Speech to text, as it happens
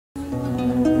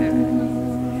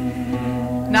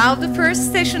Now the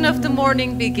first session of the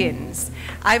morning begins.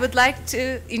 I would like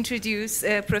to introduce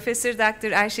Professor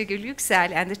Dr. Ayşegül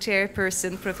Yüksel and the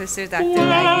chairperson, Professor Dr.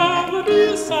 Belgin.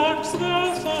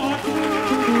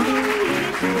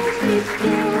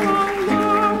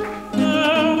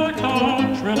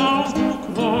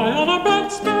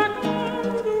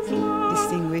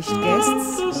 Distinguished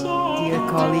guests, dear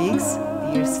colleagues,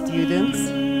 dear students,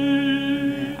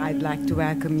 I'd like to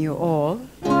welcome you all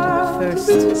to the first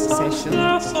session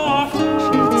of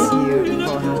ShakesYear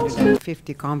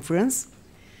 450 conference.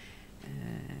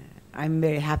 I'm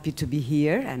very happy to be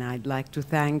here, and I'd like to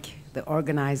thank the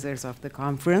organizers of the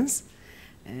conference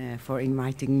for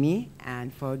inviting me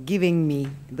and for giving me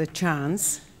the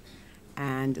chance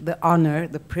and the honor,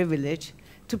 the privilege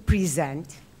to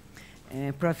present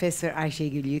Professor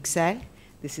Ayşegül Yüksel.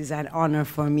 This is an honor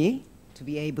for me to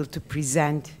be able to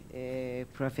present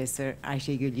Professor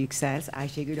Ayşegül Yüksel's,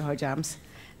 Ayşegül Hocam's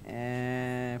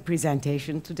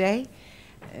presentation today.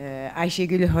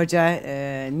 Ayşegül Hoca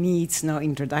needs no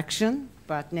introduction,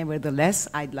 but nevertheless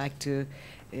I'd like to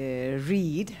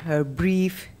read her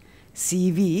brief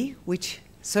CV, which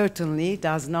certainly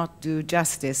does not do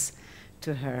justice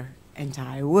to her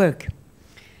entire work.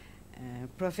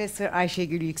 Professor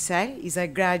Ayşegül Yüksel is a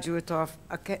graduate of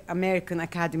American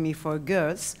Academy for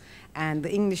Girls and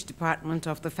the English Department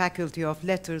of the Faculty of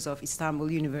Letters of Istanbul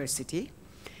University.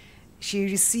 She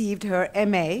received her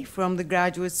MA from the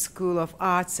Graduate School of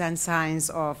Arts and Science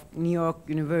of New York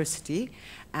University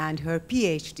and her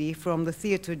PhD from the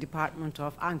Theater Department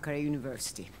of Ankara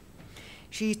University.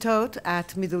 She taught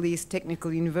at Middle East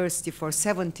Technical University for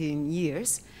 17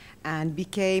 years and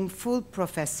became full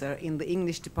professor in the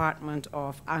English department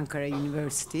of Ankara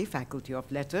University, Faculty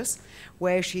of Letters,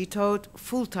 where she taught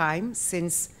full-time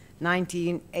since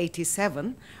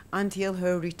 1987 until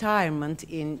her retirement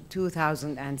in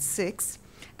 2006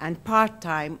 and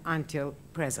part-time until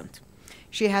present.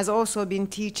 She has also been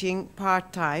teaching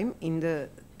part-time in the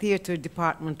Theater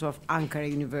Department of Ankara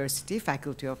University,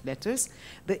 Faculty of Letters,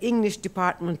 the English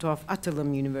Department of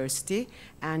Atılım University,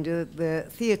 and the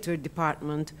Theater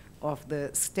Department of the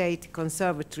State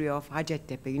Conservatory of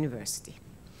Hacettepe University.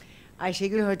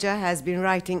 Ayşegül Hoca has been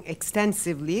writing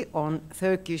extensively on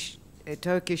Turkish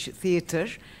theater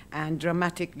and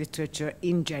dramatic literature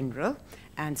in general,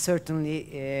 and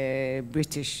certainly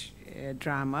British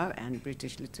drama and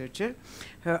British literature.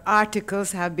 Her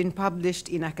articles have been published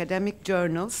in academic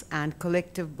journals and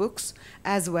collective books,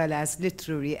 as well as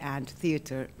literary and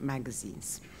theater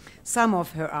magazines. Some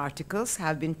of her articles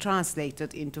have been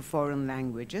translated into foreign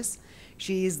languages.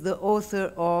 She is the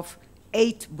author of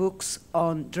 8 books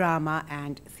on drama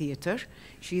and theater.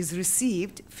 She's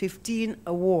received 15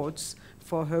 awards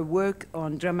for her work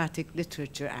on dramatic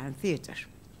literature and theater.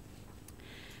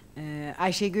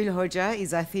 Ayşegül Hoca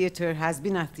has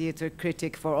been a theater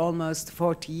critic for almost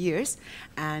 40 years,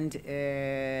 and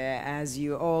as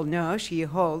you all know, she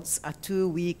holds a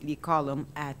 2-weekly column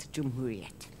at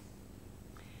Cumhuriyet.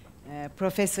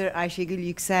 Professor Ayşegül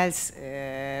Yüksel's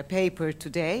paper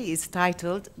today is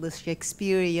titled The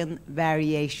Shakespearean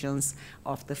Variations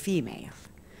of the Female.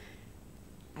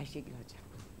 Ayşegül Hoca.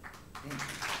 Thank you.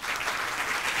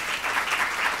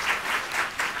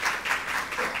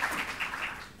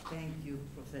 Thank you,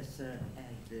 Professor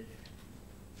Elbir.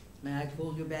 May I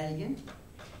call you Belgin?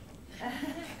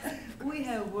 We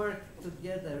have worked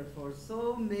together for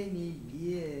so many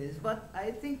years, but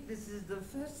I think this is the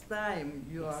first time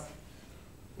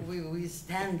we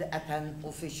stand at an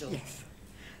official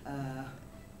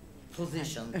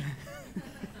position.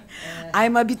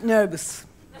 I'm a bit nervous.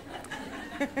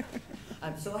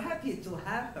 I'm so happy to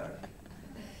have her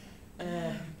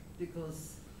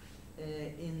because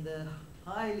in the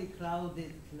highly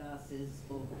crowded classes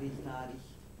of Tarih,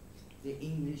 the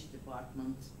English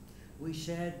department, we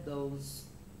shared those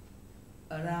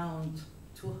around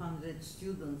 200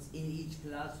 students in each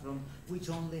classroom, which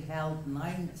only held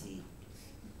 90,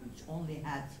 which only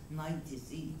had 90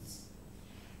 seats.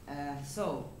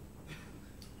 So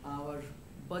our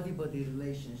body-body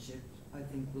relationship, I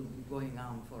think, will be going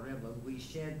on forever. We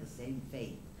shared the same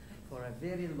fate for a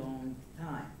very long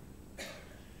time.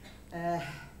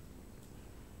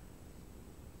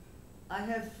 I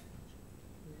have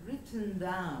written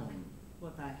down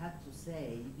what I had to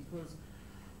say because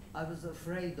I was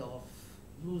afraid of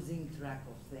losing track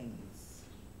of things.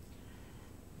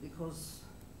 Because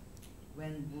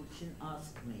when Burçin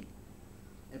asked me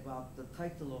about the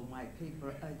title of my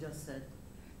paper, I just said,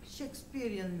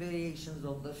 Shakespearean Variations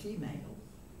of the Female,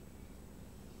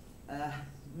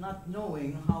 not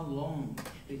knowing how long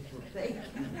it would take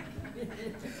me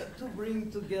to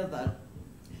bring together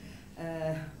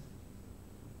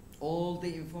all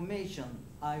the information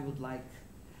I would like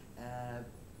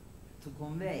to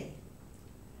convey.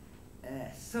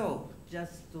 So,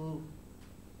 just to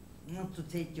not to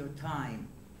take your time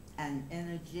and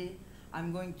energy,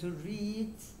 I'm going to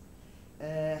read.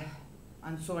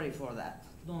 I'm sorry for that.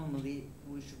 Normally,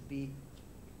 we should be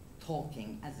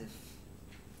talking as if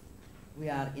we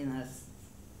are in a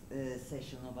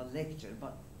session of a lecture,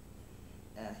 but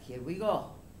here we go.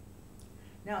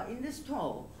 Now, in this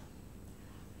talk,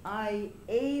 I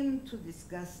aim to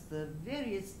discuss the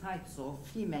various types of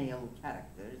female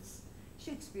characters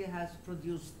Shakespeare has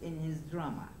produced in his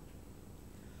drama.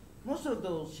 Most of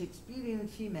those Shakespearean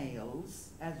females,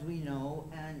 as we know,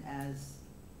 and as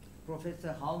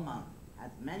Professor Hallman had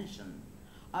mentioned,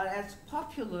 are as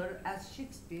popular as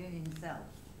Shakespeare himself.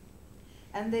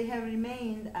 And they have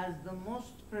remained as the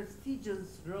most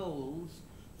prestigious roles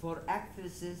for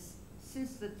actresses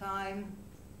since the time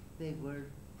they were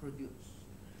produced.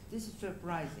 This is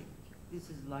surprising. This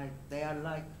is like, they are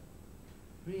like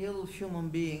real human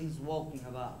beings walking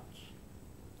about.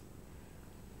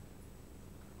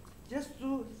 Just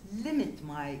to limit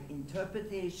my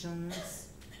interpretations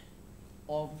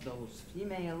of those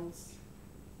females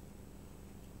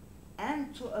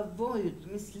and to avoid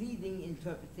misleading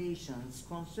interpretations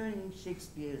concerning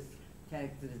Shakespeare's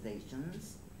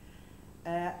characterizations,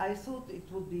 I thought it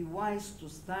would be wise to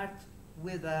start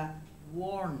with a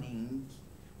warning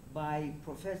by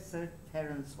Professor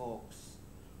Terence Hawkes,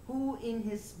 who in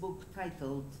his book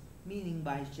titled Meaning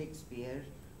by Shakespeare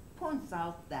points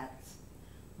out that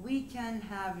we can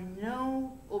have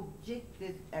no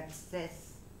objective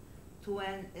access to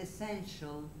an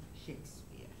essential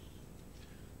Shakespeare,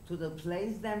 to the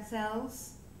plays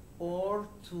themselves or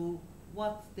to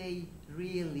what they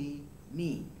really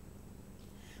mean.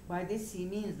 By this he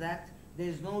means that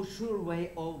there's no sure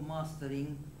way of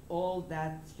mastering all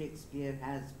that Shakespeare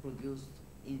has produced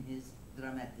in his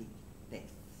dramatic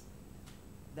texts.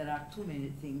 There are too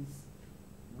many things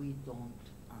we don't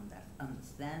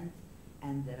understand,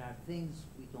 and there are things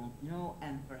we don't know,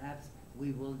 and perhaps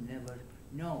we will never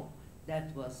know.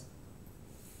 That was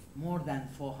more than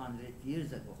 400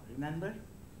 years ago, remember?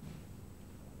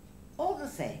 All the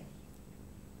same,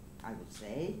 I would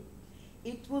say,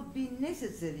 it would be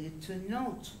necessary to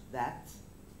note that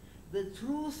the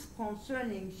truth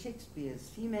concerning Shakespeare's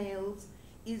females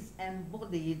is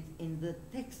embodied in the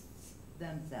texts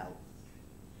themselves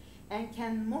and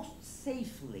can most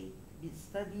safely be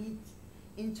studied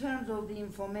in terms of the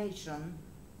information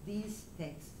these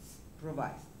texts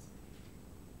provide.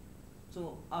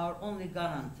 So our only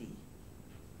guarantee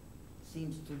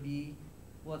seems to be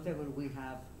whatever we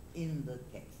have in the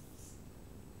texts.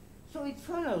 So it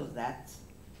follows that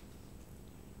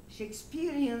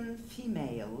Shakespearean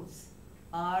females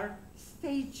are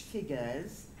stage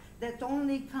figures that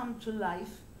only come to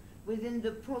life within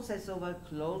the process of a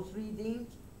close reading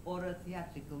or a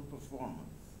theatrical performance.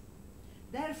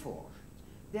 Therefore,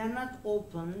 they are not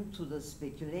open to the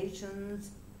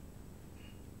speculations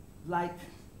like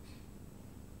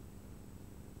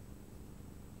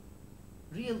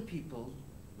real people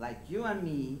like you and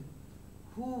me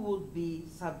who would be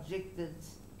subjected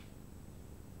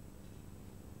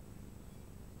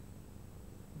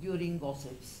during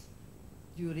gossips,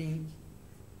 during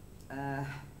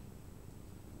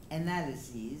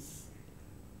analyses,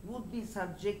 would be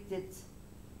subjected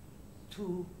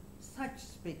to such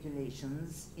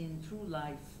speculations in true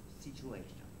life situations.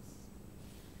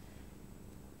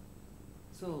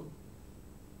 So,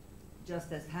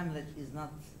 just as Hamlet is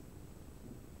not,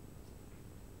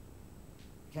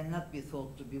 cannot be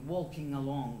thought to be walking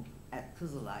along at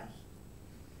Kızılay,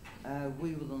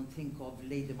 we wouldn't think of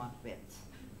Lady Macbeth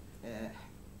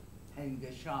having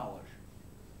a shower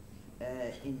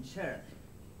in Sheraton.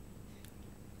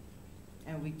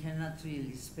 And we cannot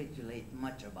really speculate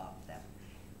much about that.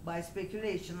 By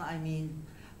speculation, I mean,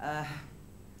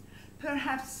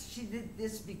 perhaps she did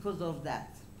this because of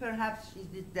that. Perhaps she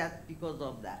did that because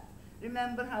of that.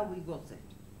 Remember how we got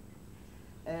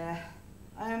it.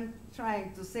 I am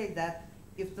trying to say that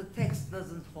if the text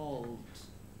doesn't hold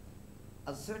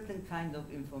a certain kind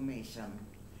of information,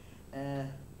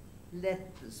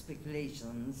 let the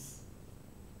speculations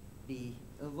be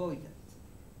avoided.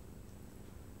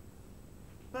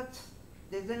 But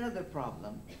there's another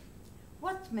problem.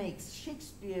 What makes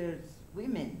Shakespeare's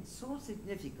women so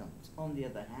significant, on the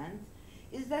other hand,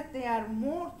 is that they are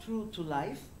more true to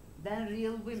life than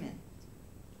real women.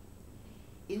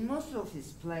 In most of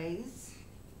his plays,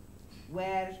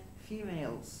 where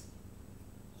females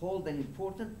hold an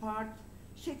important part,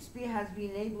 Shakespeare has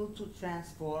been able to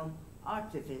transform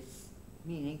artifice,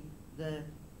 meaning the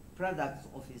products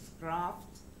of his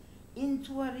craft,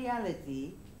 into a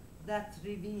reality that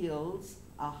reveals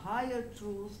a higher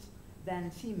truth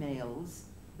than females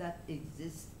that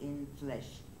exist in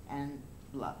flesh and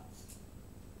blood.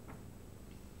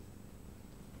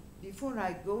 Before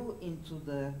I go into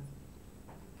the,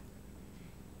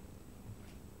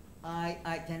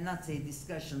 I cannot say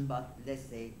discussion, but let's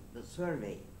say the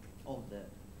survey of the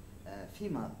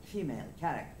female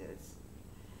characters,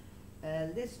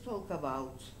 let's talk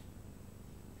about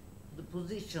the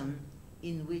position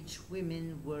in which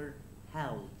women were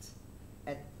held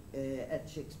at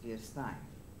Shakespeare's time,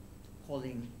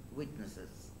 calling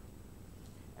witnesses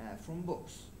from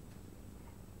books.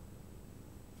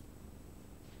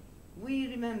 We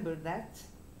remember that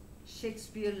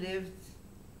Shakespeare lived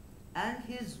and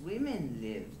his women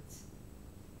lived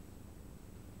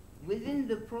within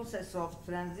the process of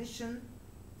transition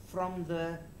from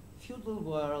the feudal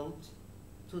world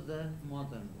to the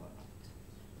modern world.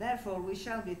 Therefore, we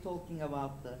shall be talking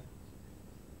about the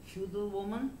feudal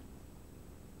woman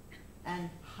and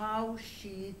how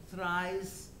she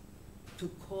tries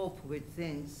to cope with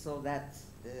things so that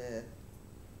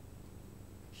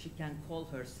she can call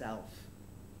herself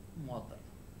modern.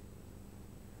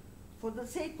 For the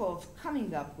sake of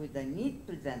coming up with a neat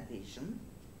presentation,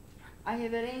 I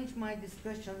have arranged my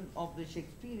discussion of the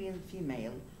Shakespearean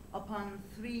female upon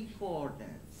 3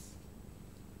 coordinates.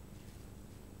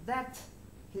 That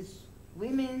his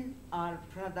women are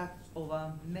products of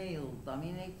a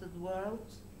male-dominated world,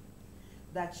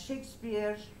 that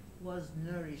Shakespeare was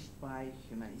nourished by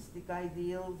humanistic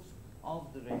ideals of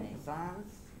the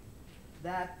Renaissance,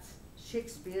 that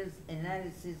Shakespeare's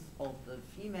analysis of the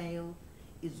female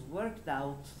is worked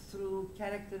out through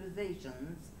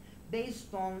characterizations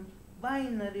based on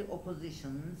binary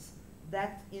oppositions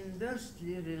that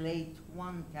inversely relate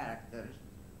one character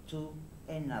to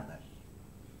another.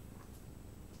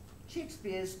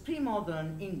 Shakespeare's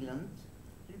pre-modern England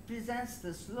represents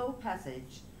the slow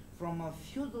passage from a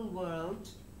feudal world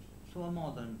to a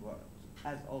modern world,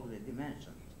 as already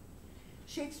mentioned.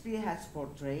 Shakespeare has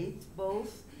portrayed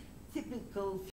both typical